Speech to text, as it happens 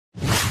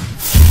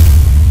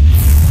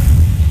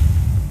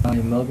Hi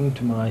and welcome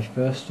to my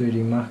first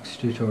 3D Max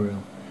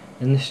tutorial.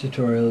 In this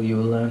tutorial you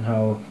will learn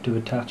how to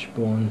attach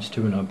bones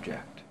to an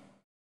object.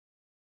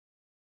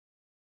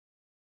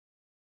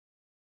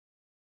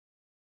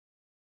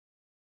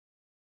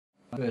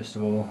 First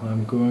of all,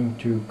 I'm going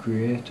to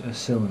create a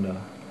cylinder.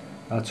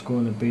 That's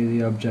going to be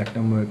the object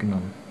I'm working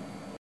on.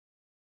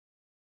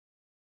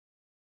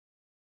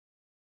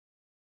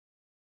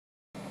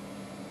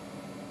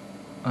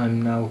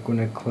 I'm now going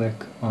to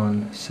click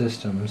on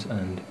Systems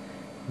and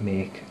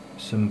make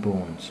some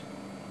bones.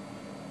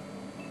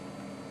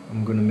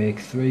 I'm going to make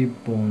 3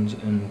 bones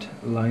and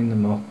line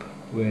them up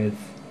with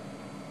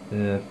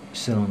the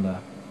cylinder.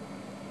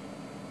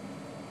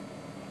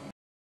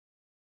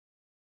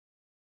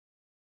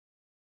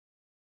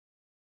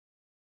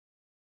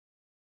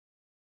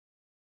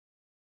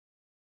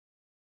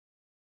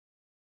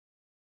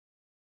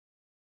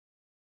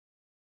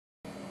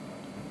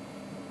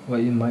 What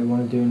you might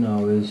want to do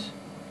now is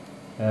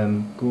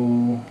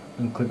go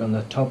and click on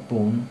the top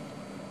bone,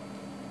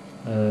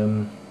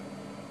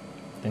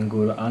 then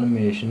go to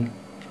Animation,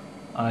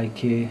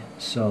 IK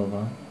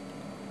Solver,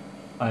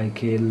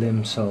 IK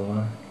Limb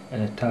Solver,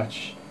 and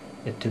attach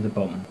it to the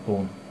bottom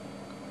bone.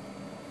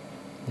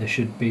 There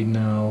should be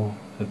now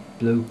a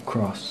blue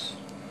cross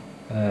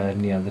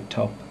near the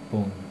top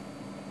bone.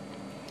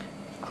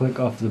 Click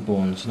off the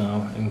bones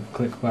now and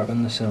click back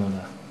on the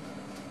cylinder.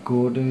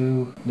 Go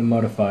to the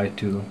Modify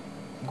tool,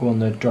 go on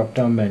the drop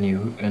down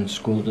menu and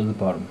scroll to the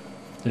bottom.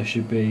 There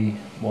should be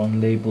one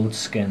labelled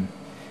Skin.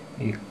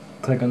 You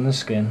click on the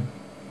skin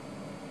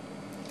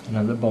and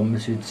at the bottom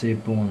it should say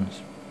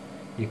Bones.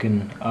 You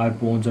can add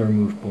bones or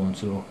remove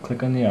bones, so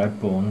click on the Add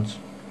Bones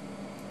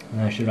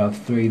and I should have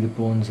 3 of the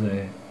bones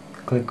there.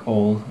 Click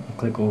All and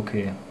click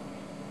OK.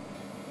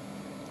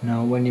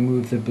 Now when you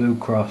move the blue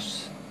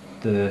cross,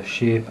 the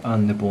shape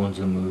and the bones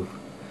will move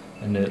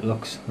and it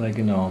looks like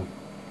an arm.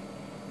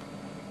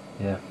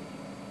 Yeah,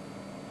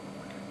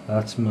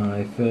 that's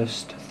my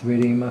first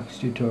 3D Max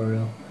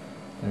tutorial,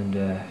 and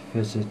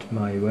visit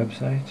my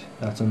website,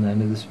 that's on the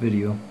end of this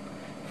video,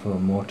 for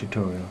more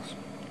tutorials.